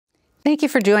Thank you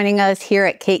for joining us here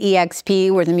at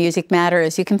KEXP, where the music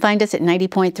matters. You can find us at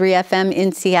 90.3 FM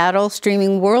in Seattle,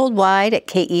 streaming worldwide at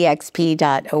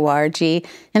KEXP.org,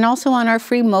 and also on our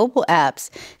free mobile apps.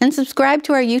 And subscribe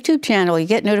to our YouTube channel. You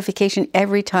get notification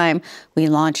every time we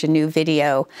launch a new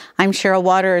video. I'm Cheryl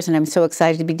Waters, and I'm so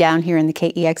excited to be down here in the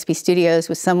KEXP studios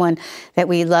with someone that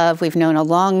we love. We've known a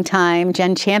long time.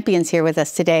 Jenn Champion's here with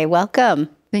us today. Welcome.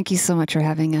 Thank you so much for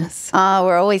having us.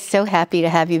 We're always so happy to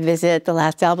have you visit. The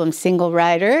last album, Single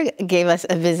Rider, gave us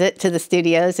a visit to the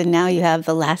studios, and now you have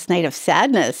The Last Night of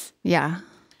Sadness. Yeah.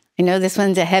 I know this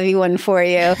one's a heavy one for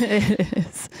you. It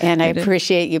is. And I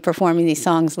appreciate you performing these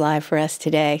songs live for us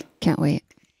today. Can't wait.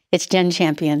 It's Jenn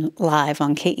Champion live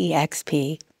on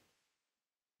KEXP.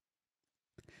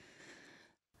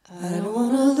 I don't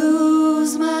want to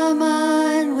lose my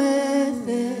mind with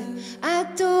it. I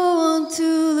don't want to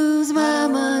lose my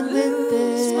mind with it.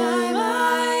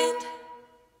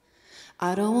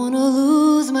 I don't want to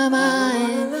lose my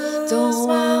mind. Don't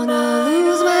want to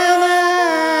lose my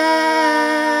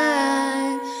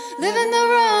mind. Living the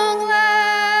wrong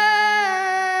life.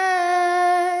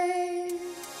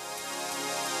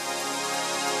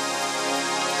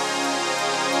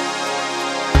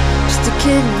 Just a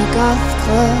kid in the goth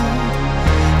club.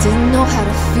 Didn't know how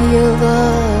to feel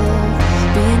love.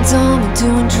 Being dumb and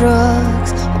doing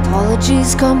drugs.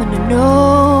 Apologies coming to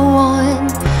no one.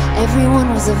 Everyone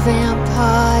was a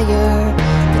vampire,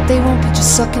 but they won't be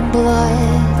just sucking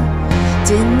blood.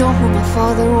 Didn't know who my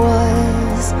father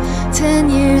was. 10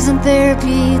 years in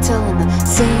therapy, telling the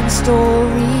same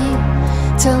story,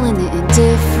 telling it in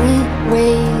different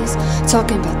ways,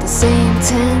 talking about the same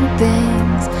 10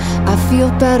 things. I feel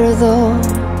better though.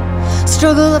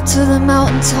 Struggle up to the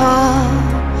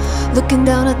mountaintop, looking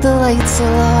down at the lights a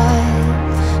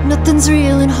lot. Nothing's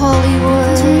real in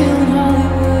Hollywood.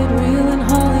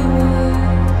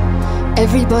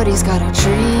 Everybody's got a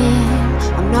dream.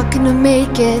 I'm not gonna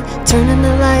make it. Turning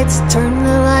the lights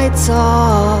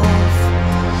off.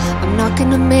 I'm not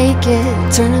gonna make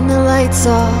it. Turning the lights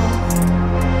off.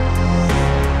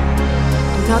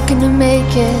 I'm not gonna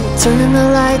make it. Turning the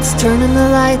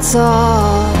lights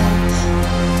off.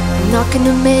 I'm not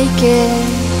gonna make it.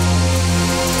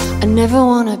 I never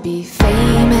wanna be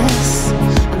famous.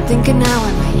 I'm thinking now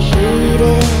I might hate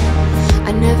it.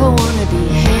 I never wanna be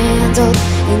handled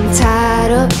and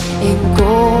tied up in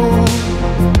gold.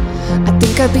 I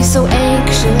think I'd be so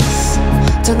anxious.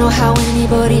 Don't know how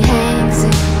anybody hangs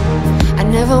it. I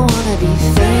never wanna be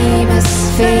famous.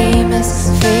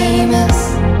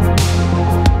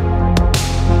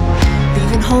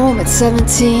 Leaving home at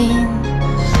 17.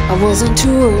 I was on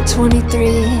tour at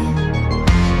 23.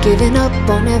 Giving up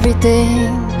on everything.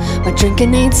 My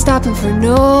drinking ain't stopping for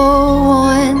no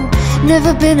one.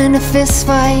 Never been in a fist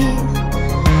fight,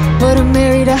 but I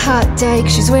married a hot dyke.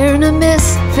 She's wearing a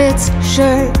Misfits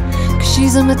shirt, cause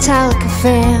she's a Metallica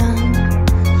fan.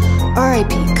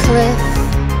 R.I.P. Cliff,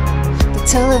 the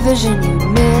television you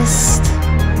missed.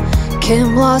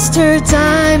 Kim lost her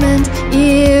diamond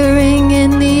earring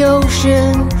in the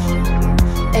ocean.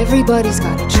 Everybody's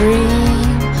got a dream.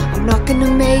 I'm not gonna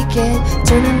make it.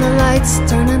 Turning the lights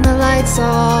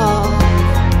off.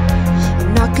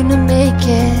 I'm not gonna make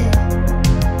it.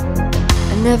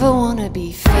 I never wanna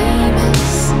be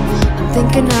famous. I'm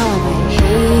thinking now I might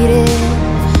hate it.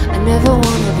 I never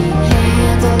wanna be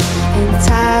handled and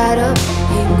tied up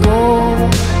in gold.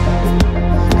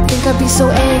 I think I'd be so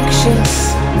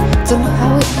anxious. Don't know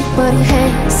how anybody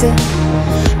hangs it.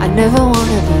 I never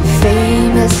wanna be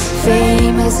famous.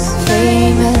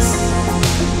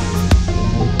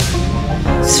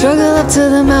 Struggle up to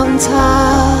the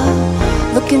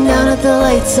mountaintop, looking down at the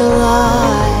lights a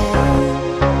lot.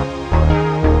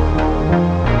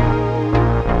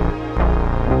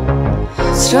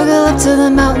 Struggle up to the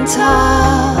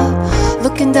mountaintop,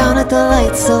 looking down at the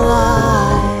lights a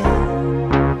lot.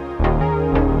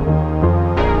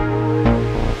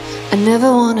 I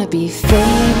never wanna be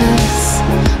famous.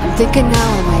 I'm thinking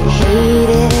now I might hate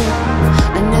it.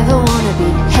 I never wanna be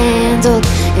handled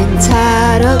and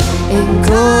tied up in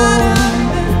gold.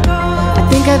 I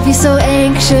think I'd be so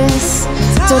anxious.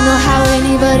 Don't know how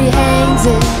anybody hangs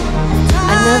it.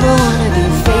 I never wanna be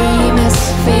famous.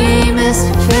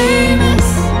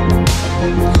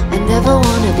 I never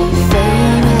wanna be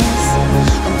famous.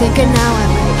 I'm thinking now I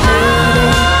might hate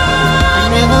it. I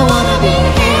never wanna be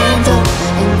handled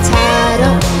and tied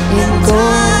up in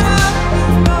gold.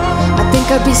 I think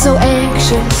I'd be so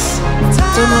anxious.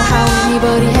 Don't know how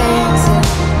anybody hangs it.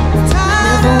 I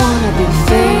never wanna be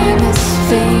famous.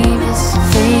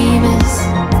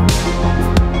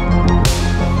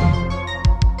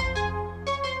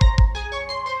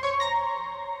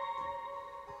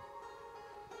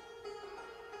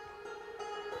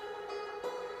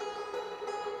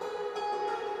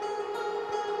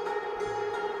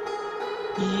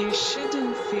 You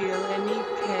shouldn't feel any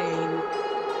pain.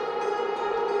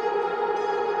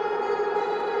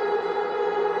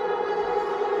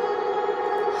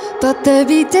 Thought they'd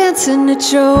be dancing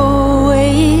at your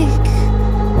wake.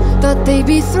 Thought they'd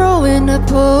be throwing a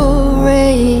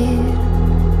parade.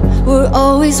 We're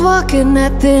always walking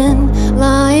that thin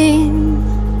line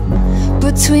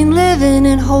between living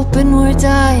and hoping we're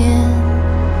dying.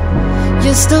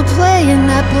 You're still playing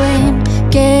that blame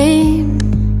game,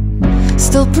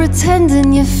 still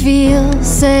pretending you feel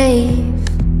safe,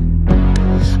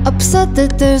 upset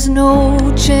that there's no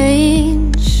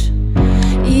change,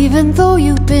 even though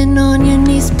you've been on your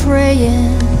knees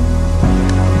praying.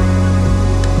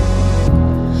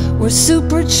 We're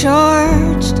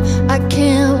supercharged, I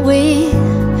can't wait.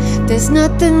 There's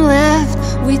nothing left,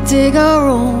 we dig our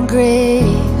own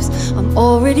graves. I'm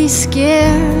already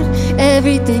scared,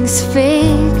 everything's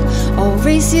fake. I'll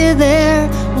race you there,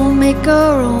 we'll make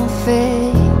our own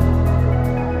fate.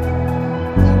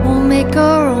 We'll make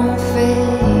our own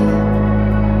fate.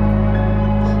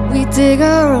 We dig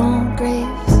our own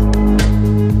graves.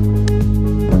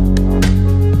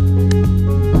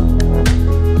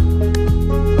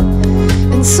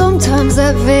 And sometimes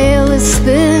that veil is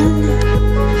thin.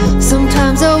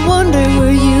 Sometimes I wonder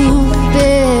where you've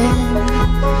been.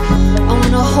 I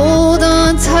wanna hold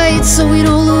on tight so we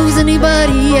don't lose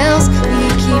anybody else. We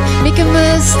keep making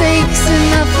mistakes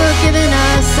and not forgiving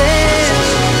ourselves.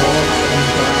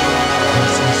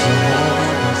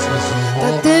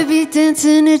 Thought they'd be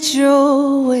dancing at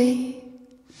your way.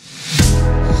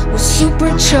 We're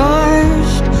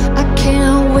supercharged, I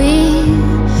can't wait.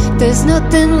 There's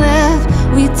nothing left,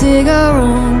 we dig our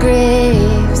own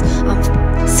graves. I'm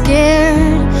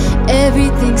scared,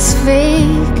 everything's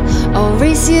fake. I'll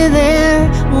race you there,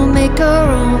 we'll make our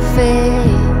own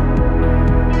fate.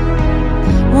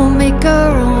 We'll make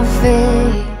our own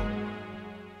fate.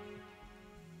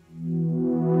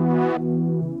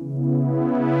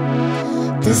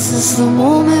 This is the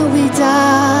moment we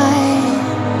die.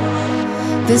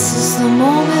 This is the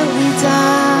moment we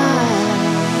die.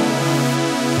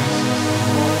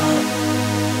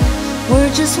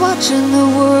 We're just watching the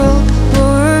world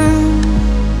burn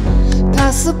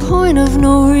past the point of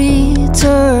no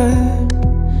return.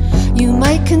 You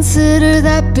might consider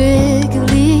that big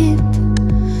leap.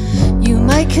 You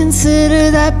might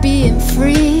consider that being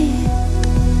free.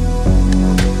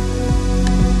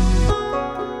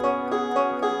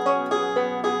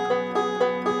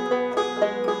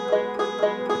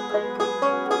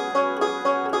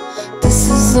 This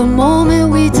is the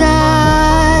moment we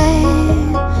die.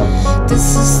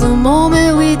 This is the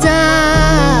moment we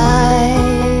die.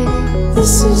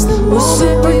 This is the moment. We're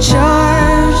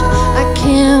supercharged, I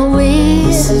can't wait.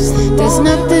 There's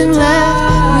nothing left,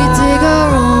 we dig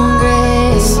our own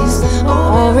graves. I'm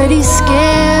already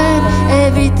scared,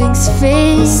 everything's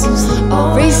fake.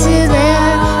 I'll race you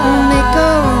there, we'll make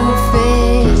our own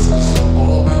fate.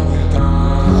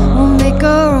 We'll make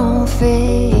our own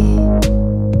fate.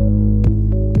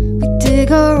 We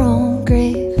dig our own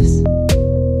graves.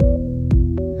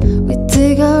 We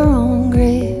dig our own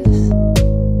graves.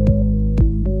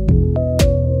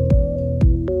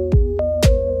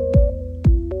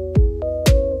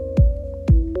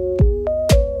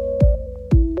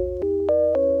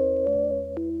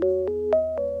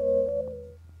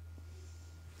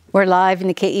 We're live in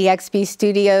the KEXP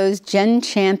studios. Jenn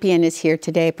Champion is here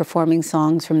today performing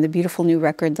songs from the beautiful new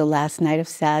record, The Last Night of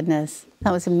Sadness.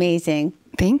 That was amazing.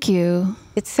 Thank you.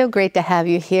 It's so great to have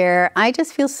you here. I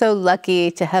just feel so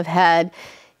lucky to have had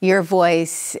your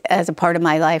voice as a part of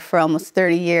my life for almost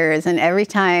 30 years. And every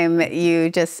time you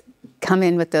just come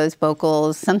in with those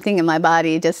vocals, something in my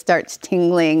body just starts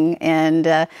tingling,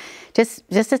 and just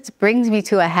it brings me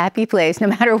to a happy place, no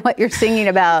matter what you're singing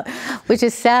about, which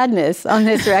is sadness on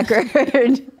this record.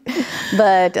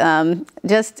 But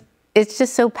it's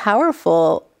just so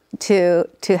powerful to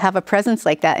have a presence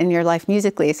like that in your life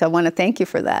musically. So I want to thank you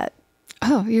for that.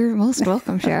 Oh, you're most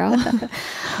welcome, Cheryl.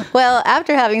 Well,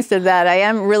 after having said that, I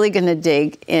am really going to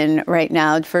dig in right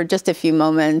now for just a few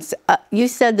moments. You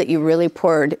said that you really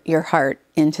poured your heart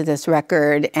into this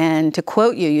record. And to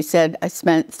quote you, you said, I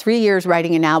spent 3 years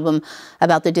writing an album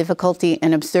about the difficulty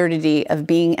and absurdity of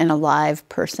being an alive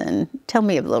person. Tell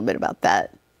me a little bit about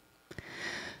that.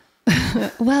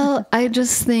 Well, I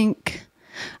just think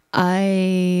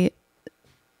when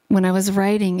I was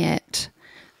writing it,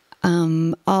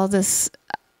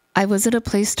 I was at a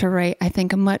place to write, I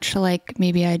think, much like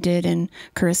maybe I did in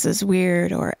Carissa's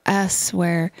Weird or S,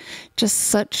 where just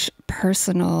such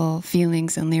personal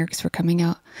feelings and lyrics were coming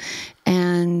out.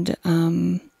 And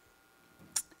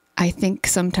I think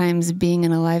sometimes being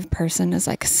an alive person is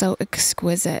like so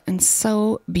exquisite and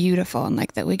so beautiful, and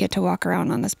like that we get to walk around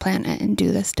on this planet and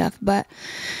do this stuff. But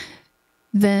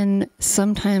then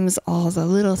sometimes all the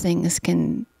little things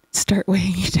can start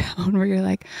weighing you down, where you're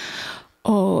like,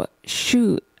 oh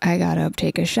shoot, I gotta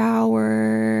take a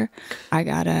shower, I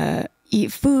gotta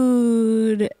eat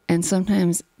food. And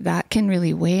sometimes that can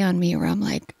really weigh on me, where I'm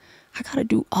like, I gotta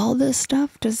do all this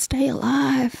stuff to stay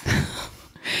alive.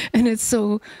 And it's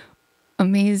so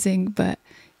amazing, but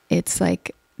it's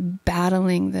like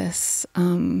battling this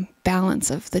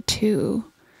balance of the two,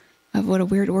 of what a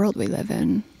weird world we live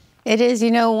in. It is. You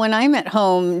know, when I'm at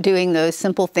home doing those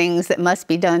simple things that must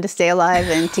be done to stay alive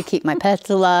and to keep my pets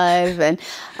alive, and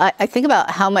I think about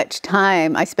how much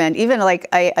time I spend. Even like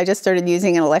I just started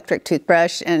using an electric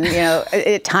toothbrush, and you know,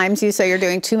 it times you so you're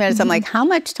doing 2 minutes. I'm like, how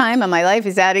much time in my life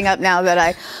is adding up now that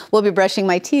I will be brushing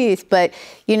my teeth? But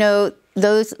you know,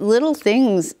 those little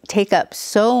things take up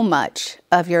so much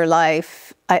of your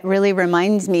life. It really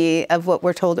reminds me of what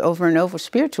we're told over and over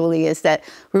spiritually, is that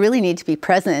we really need to be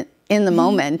present in the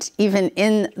moment, even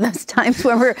in those times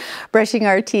when we're brushing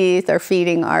our teeth or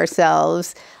feeding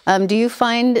ourselves. Do you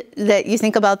find that you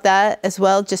think about that as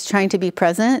well, just trying to be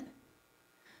present?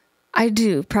 I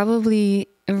do. Probably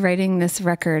writing this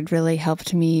record really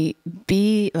helped me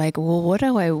be like, well, what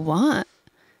do I want?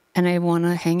 And I want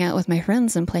to hang out with my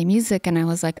friends and play music. And I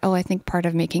was like, oh, I think part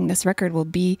of making this record will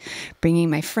be bringing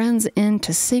my friends in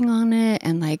to sing on it,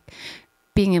 and like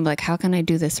being able, like, how can I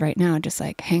do this right now? Just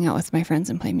like hang out with my friends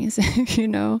and play music, you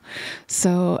know?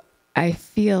 So I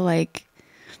feel like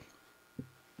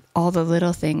all the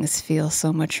little things feel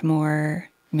so much more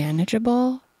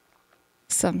manageable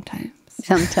sometimes.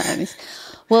 Sometimes.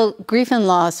 Well, grief and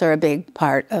loss are a big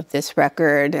part of this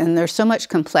record, and there's so much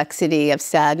complexity of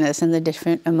sadness and the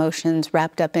different emotions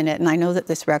wrapped up in it. And I know that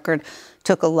this record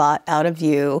took a lot out of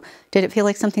you. Did it feel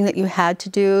like something that you had to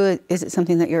do? Is it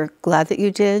something that you're glad that you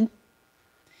did?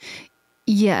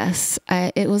 Yes,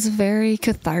 it was very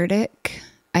cathartic,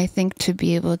 I think, to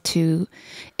be able to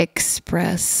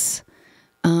express,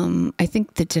 I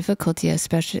think, the difficulty,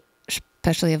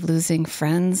 especially of losing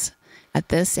friends at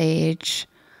this age.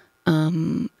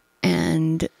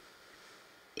 And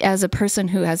as a person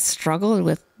who has struggled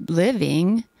with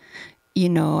living, you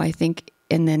know, I think,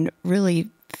 and then really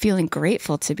feeling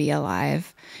grateful to be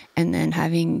alive, and then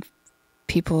having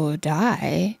people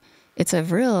die, it's a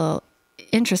real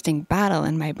interesting battle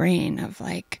in my brain of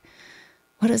like,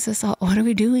 what is this all, what are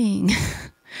we doing?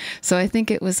 So I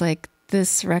think it was like,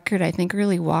 this record, I think,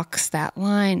 really walks that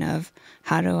line of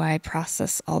how do I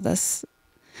process all this,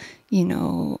 you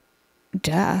know,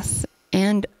 death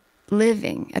and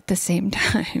living at the same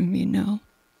time, you know?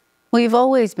 Well, you've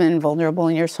always been vulnerable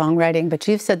in your songwriting, but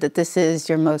you've said that this is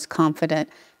your most confident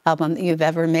album that you've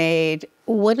ever made.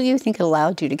 What do you think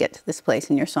allowed you to get to this place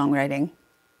in your songwriting?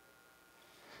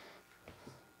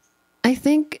 I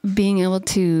think being able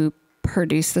to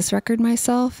produce this record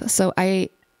myself. So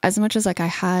as much as like I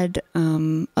had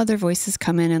other voices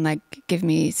come in and like give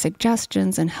me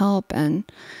suggestions and help, and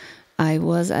I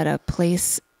was at a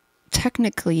place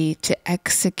technically to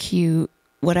execute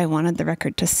what I wanted the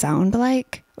record to sound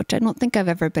like, which I don't think I've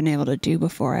ever been able to do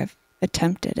before I've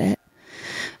attempted it.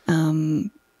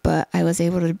 But I was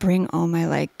able to bring all my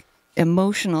like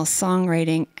emotional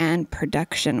songwriting and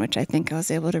production, which I think I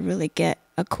was able to really get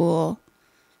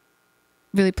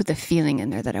really put the feeling in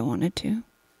there that I wanted to.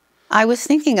 I was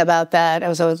thinking about that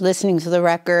as I was listening to the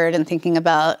record and thinking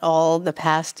about all the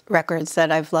past records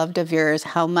that I've loved of yours,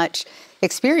 how much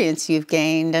experience you've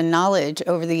gained and knowledge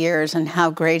over the years, and how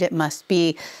great it must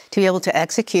be to be able to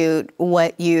execute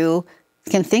what you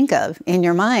can think of in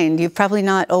your mind. You've probably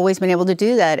not always been able to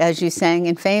do that. As you sang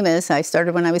in Famous, I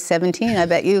started when I was 17. I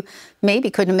bet you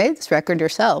maybe couldn't have made this record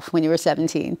yourself when you were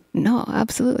 17. No,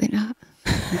 absolutely not.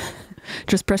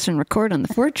 Just press and record on the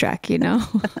 4-track, you know?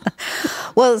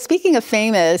 Well, speaking of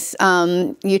Famous,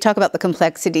 you talk about the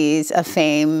complexities of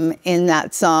fame in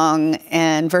that song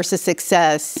and versus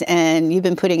success, and you've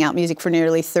been putting out music for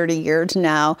nearly 30 years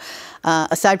now.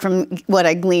 Aside from what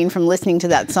I gleaned from listening to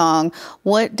that song,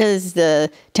 what does the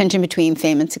tension between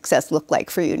fame and success look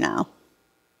like for you now?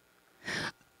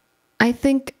 I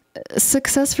think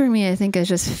success for me, I think, is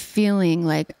just feeling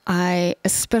like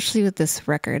especially with this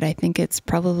record, I think it's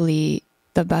probably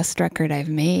the best record I've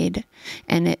made.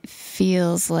 And it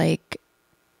feels like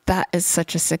that is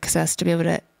such a success to be able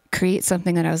to create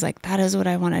something that I was like, that is what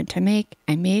I wanted to make.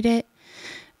 I made it.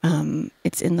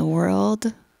 It's in the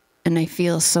world, and I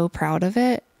feel so proud of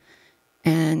it.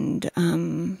 And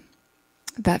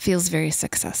that feels very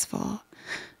successful.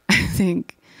 I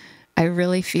think I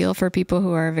really feel for people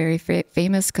who are very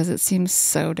famous because it seems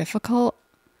so difficult.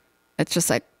 It's just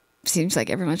like, seems like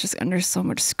everyone's just under so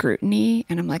much scrutiny.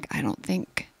 And I'm like, I don't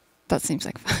think that seems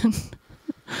like fun.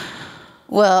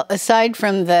 Well, aside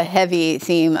from the heavy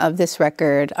theme of this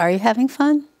record, are you having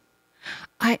fun?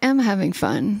 I am having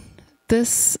fun.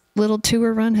 This little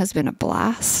tour run has been a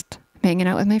blast. I'm hanging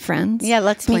out with my friends. Yeah,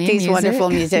 let's meet these wonderful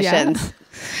musicians.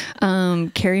 Yeah.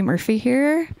 Carrie Murphy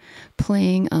here,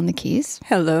 playing on the keys.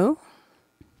 Hello.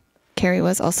 Carrie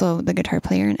was also the guitar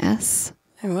player in S.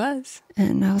 I was.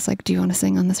 And I was like, do you want to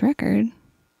sing on this record?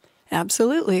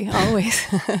 Absolutely, always.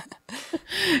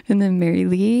 And then Mary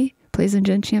Lee plays in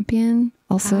Jenn Champion,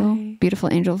 also. Hi.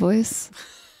 Beautiful angel voice.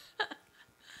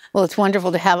 Well, it's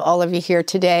wonderful to have all of you here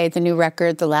today. The new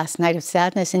record, The Last Night of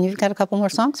Sadness, and you've got a couple more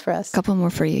songs for us. A couple more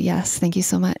for you, yes. Thank you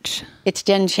so much. It's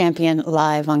Jenn Champion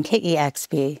live on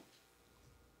KEXP.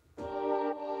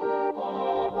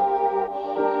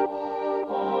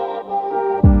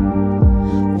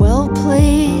 Well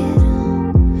played,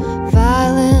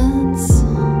 violence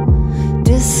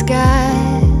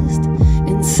disguised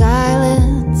in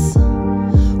silence.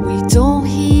 We don't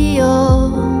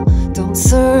heal, don't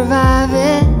survive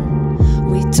it.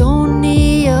 We don't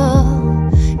kneel,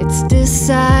 it's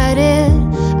decided.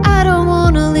 I don't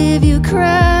wanna leave you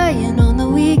crying on the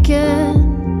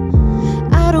weekend.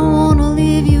 I don't wanna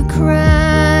leave you crying.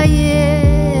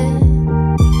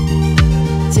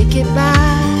 Take it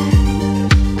back,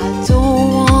 I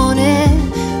don't want it.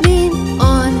 Lean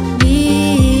on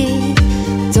me,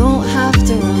 don't have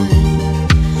to run.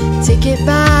 Take it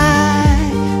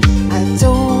back, I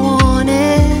don't want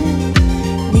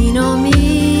it. Lean on me.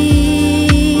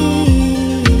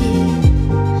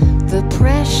 The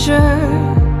pressure,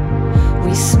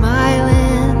 we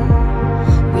smiling,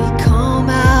 we come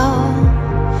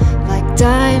out like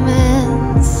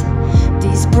diamonds.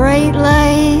 These bright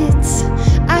lights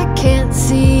I can't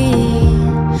see.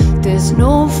 There's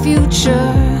no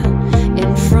future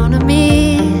in front of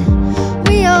me.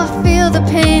 We all feel the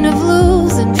pain of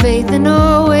losing faith in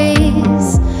our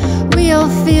ways. We all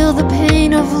feel the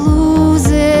pain of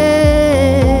losing.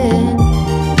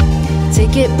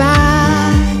 Take it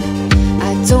back,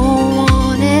 I don't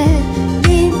want it.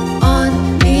 Lean on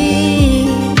me,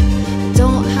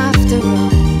 don't have to run.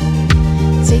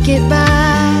 Take it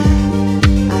back,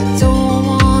 I don't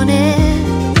want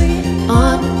it. Lean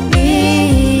on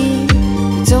me,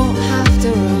 you don't have to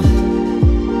run.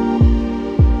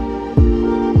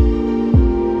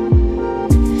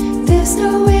 There's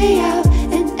no way out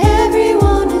and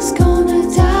everyone is gonna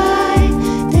die.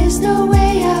 There's no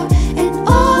way out and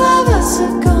all of us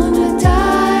are gonna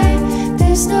die.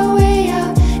 There's no way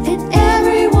out and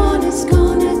everyone is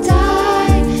gonna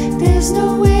die. There's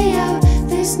no way out,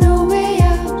 there's no way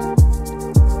out.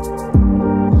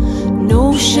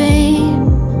 No shame,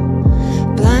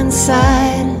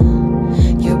 blindside,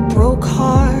 your broke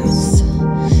hearts,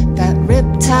 that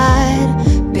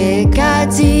riptide, big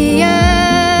ideas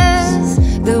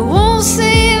that won't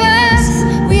save us.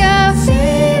 We are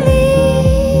failing.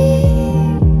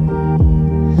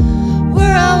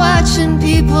 We're all watching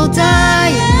people die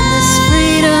in this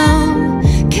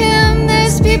freedom. Kim,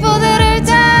 there's people that are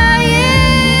dying.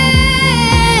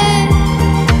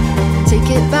 Take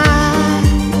it back,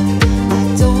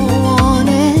 I don't want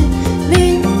it.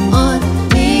 Lean on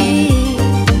me,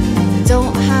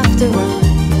 don't have to run.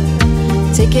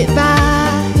 Take it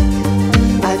back,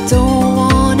 I don't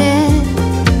want it.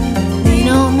 Lean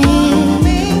on me,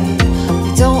 we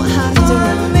don't have to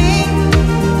run.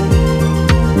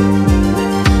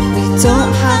 We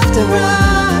don't have to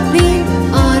run. Lean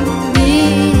on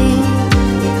me,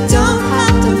 we don't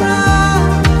have to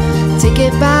run. Take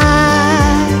it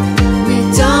back, we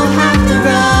don't have to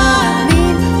run.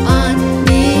 Lean on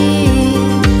me,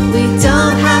 we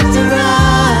don't have to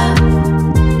run.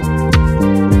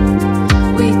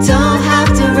 We don't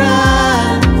have to run.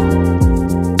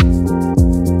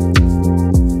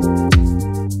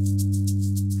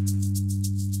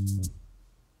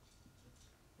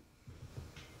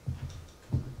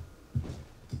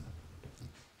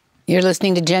 You're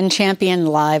listening to Jenn Champion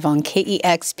live on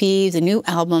KEXP, the new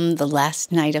album, The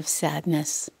Last Night of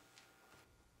Sadness.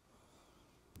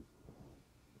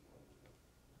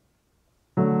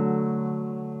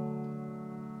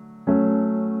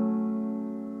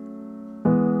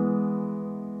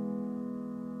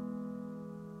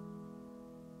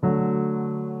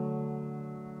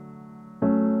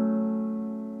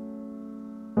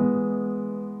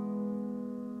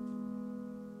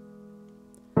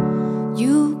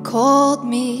 You called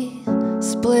me,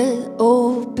 split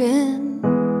open.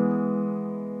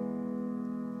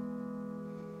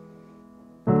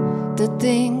 The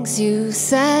things you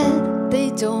said,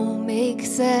 they don't make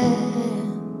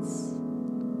sense.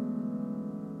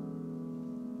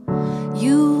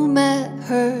 You met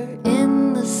her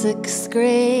in the 6th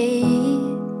grade.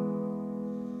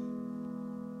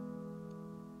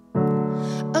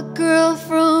 A girl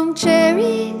from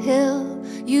Cherry Hill.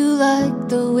 You liked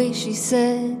the way she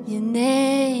said your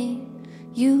name.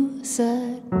 You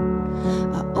said,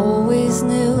 I always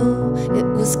knew it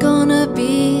was gonna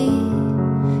be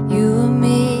you and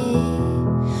me.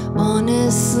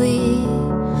 Honestly,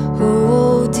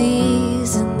 who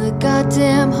ODs in the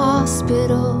goddamn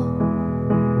hospital?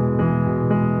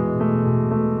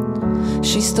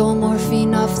 She stole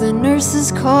morphine off the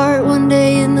nurse's cart one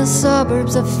day in the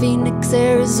suburbs of Phoenix,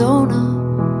 Arizona.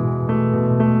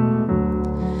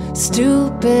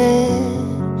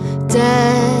 Stupid,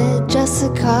 dead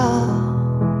Jessica.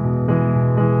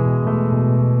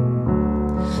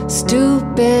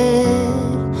 Stupid,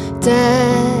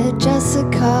 dead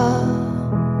Jessica.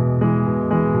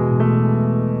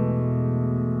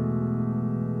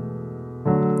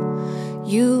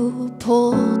 You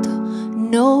pulled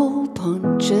no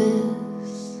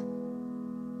punches.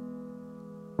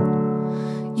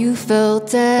 You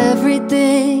felt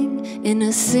everything in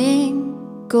a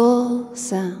single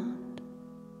sound.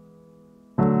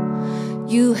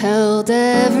 You held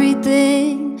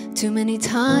everything too many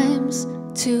times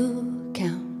to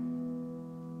count.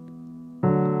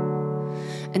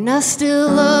 And I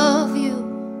still love you,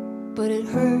 but it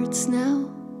hurts now.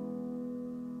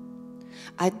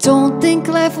 I don't think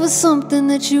life was something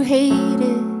that you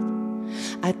hated.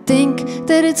 I think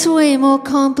that it's way more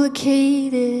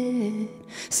complicated.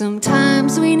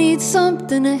 Sometimes we need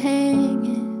something to hang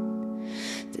it.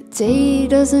 The day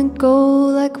doesn't go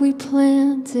like we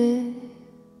planned it.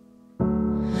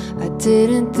 I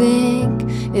didn't think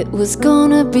it was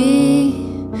gonna be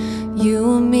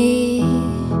you and me.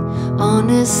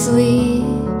 Honestly,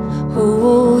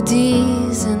 who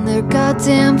ODs in their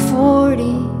goddamn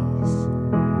 40s?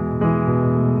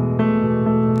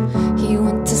 He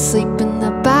went to sleep in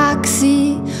the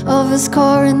backseat of his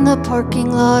car in the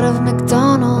parking lot of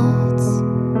McDonald's.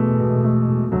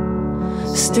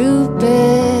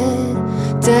 Stupid,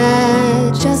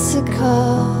 dead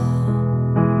Jessica.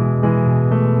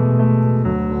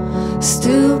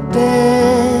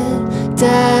 Stupid,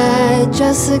 dead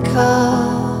Jessica.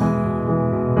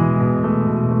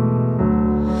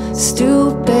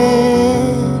 Stupid,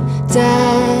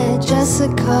 dead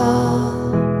Jessica.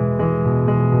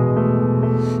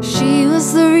 She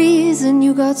was the reason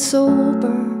you got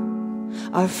sober.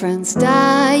 Our friends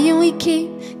die and we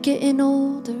keep getting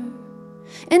older.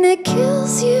 And it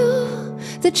kills you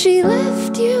that she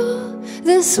left you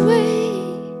this way.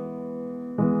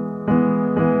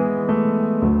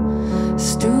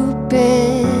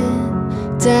 Stupid,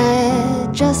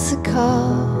 dead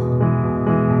Jessica.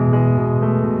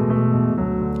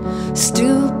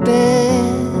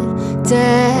 Stupid,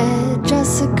 dead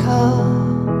Jessica.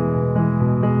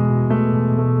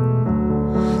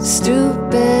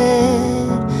 Stupid,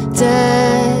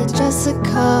 dead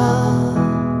Jessica.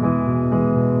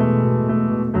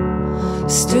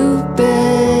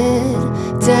 Stupid,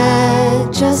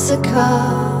 dead Jessica.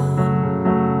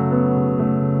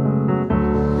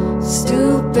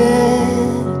 Stupid,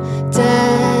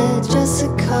 dead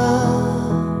Jessica.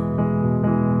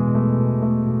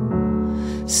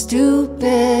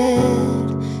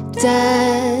 Stupid,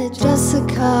 dead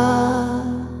Jessica.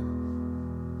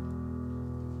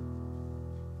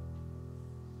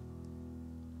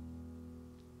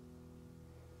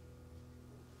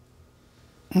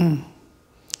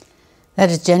 That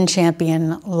is Jenn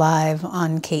Champion live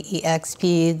on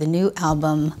KEXP, the new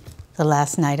album, The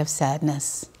Last Night of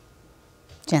Sadness.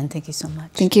 Jenn, thank you so much.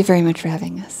 Thank you very much for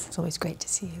having us. It's always great to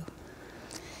see you.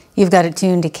 You've got it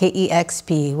tuned to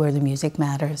KEXP, where the music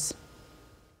matters.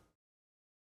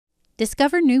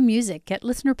 Discover new music at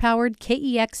listener-powered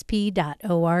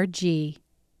KEXP.org.